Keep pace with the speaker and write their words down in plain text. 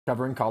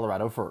covering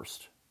Colorado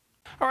first.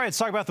 All right, let's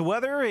talk about the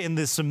weather in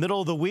this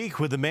middle of the week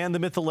with the man, the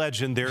myth, the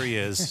legend. There he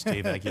is,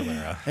 Dave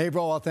Aguilera. Hey,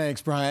 bro. Well,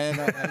 thanks, Brian.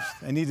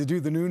 I need to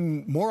do the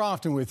noon more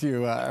often with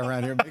you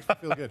around here. It makes me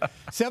feel good.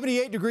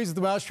 78 degrees at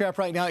the Mousetrap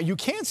right now. You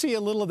can see a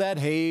little of that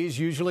haze.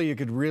 Usually you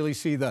could really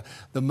see the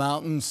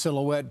mountain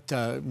silhouette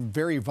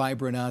very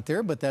vibrant out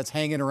there, but that's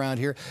hanging around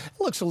here.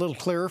 It looks a little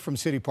clearer from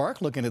City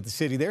Park, looking at the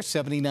city there.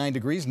 79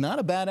 degrees. Not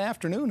a bad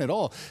afternoon at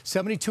all.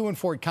 72 in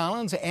Fort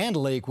Collins and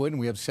Lakewood, and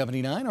we have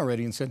 79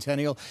 already in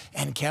Centennial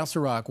and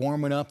Castle Rock.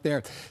 Warming up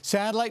there.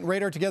 Satellite and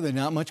radar together,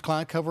 not much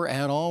cloud cover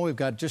at all. We've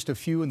got just a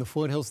few in the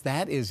foothills.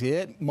 That is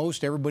it.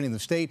 Most everybody in the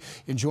state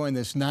enjoying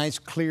this nice,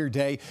 clear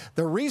day.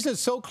 The reason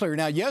it's so clear,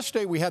 now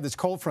yesterday we had this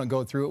cold front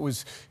go through. It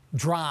was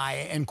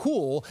dry and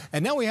cool,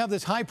 and now we have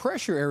this high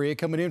pressure area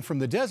coming in from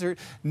the desert.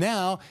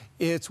 Now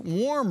it's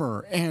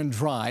warmer and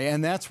dry,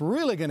 and that's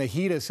really going to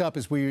heat us up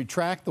as we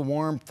track the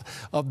warmth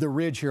of the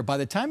ridge here. By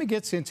the time it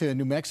gets into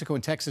New Mexico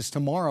and Texas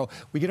tomorrow,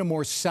 we get a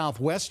more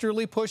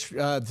southwesterly push.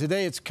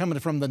 Today it's coming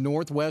from the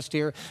northwest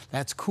here.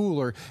 That's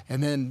cooler,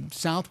 and then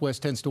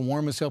southwest tends to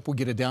warm us up. We'll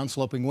get a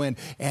downsloping wind,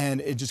 and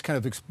it just kind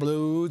of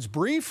explodes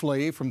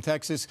briefly from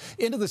Texas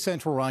into the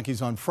central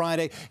Rockies on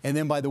Friday, and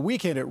then by the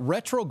weekend it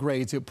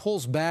retrogrades. It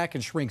pulls back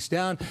and shrinks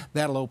down.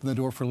 That'll open the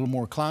door for a little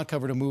more cloud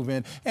cover to move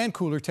in, and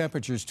cooler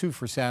temperatures too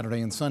for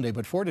Saturday and Sunday.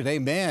 But for today,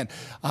 man,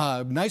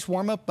 nice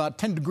warm up, about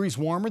 10 degrees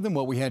warmer than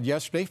what we had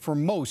yesterday for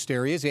most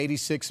areas.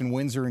 86 in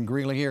Windsor and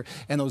Greeley here,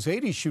 and those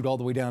 80s shoot all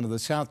the way down to the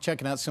south.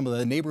 Checking out some of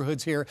the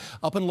neighborhoods here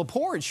up in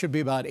LaPorte, it should be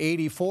about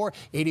 84,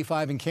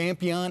 85 in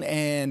Campion,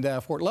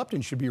 and Fort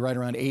Lupton should be right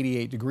around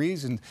 88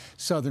 degrees in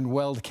southern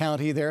Weld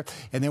County there.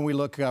 And then we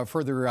look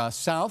further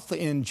south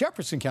in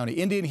Jefferson County,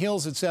 Indian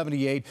Hills at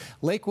 78,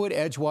 Lakewood,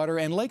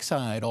 Edgewater, and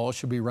Lakeside all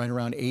should be right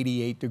around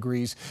 88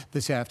 degrees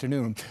this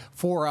afternoon.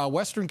 For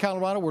western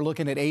Colorado, we're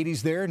looking at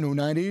 80s there, no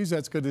 90s.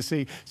 That's good to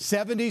see.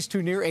 70s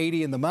to near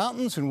 80 in the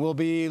mountains, and we'll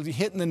be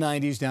hitting the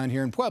 90s down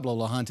here in Pueblo,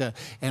 La Junta,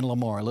 and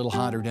Lamar. A little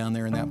hotter down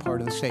there in that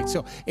part of the state.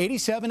 So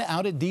 87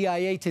 out at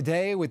DIA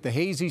today with the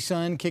hazy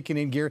sun kicking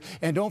in gear.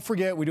 And don't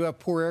forget, we do have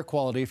poor air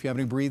quality. If you have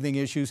any breathing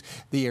issues,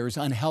 the air is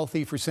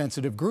unhealthy for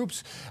sensitive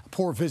groups,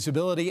 poor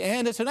visibility,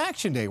 and it's an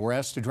action day. We're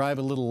asked to drive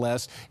a little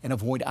less and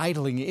avoid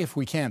idling if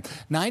we can.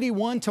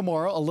 91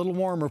 tomorrow, a little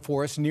warmer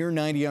for us, near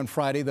 90 on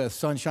Friday. The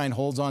sunshine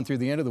holds on through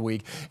the end of the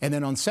week. And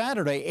then on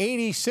Saturday,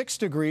 86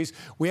 degrees.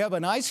 We have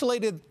an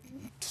isolated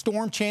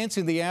storm chance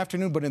in the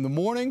afternoon, but in the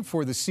morning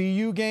for the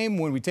CU game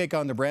when we take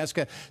on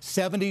Nebraska,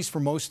 70s for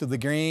most of the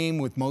game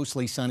with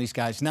mostly sunny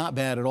skies. Not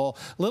bad at all.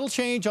 Little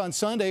change on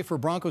Sunday for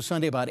Broncos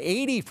Sunday, about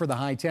 80 for the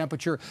high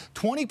temperature,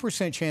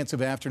 20% chance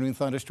of afternoon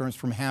thunderstorms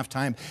from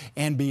halftime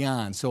and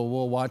beyond. So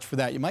we'll watch for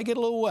that. You might get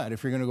a little wet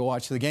if you're going to go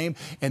watch the game.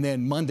 And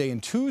then Monday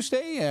and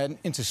Tuesday and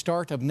into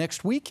start of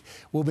next week,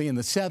 we'll be in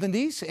the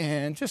 70s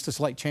and just a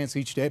slight chance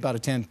each day, about a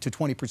 10 to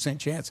 20%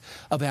 chance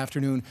of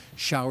afternoon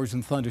showers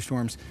and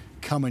thunderstorms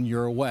coming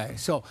your way.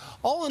 So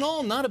all in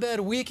all, not a bad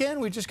weekend.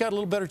 We just got a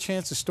little better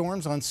chance of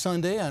storms on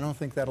Sunday. I don't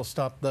think that'll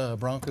stop the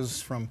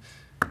Broncos from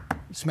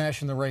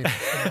smashing the Raiders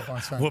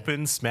on Sunday.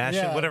 Whooping,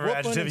 smashing, whatever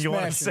adjective you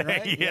want to say.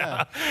 Right?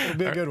 Yeah. It'll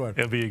be a good one.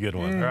 It'll be a good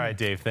one. All right,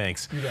 Dave,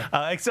 thanks.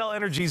 Xcel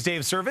Energy's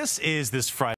Dave Service is this Friday.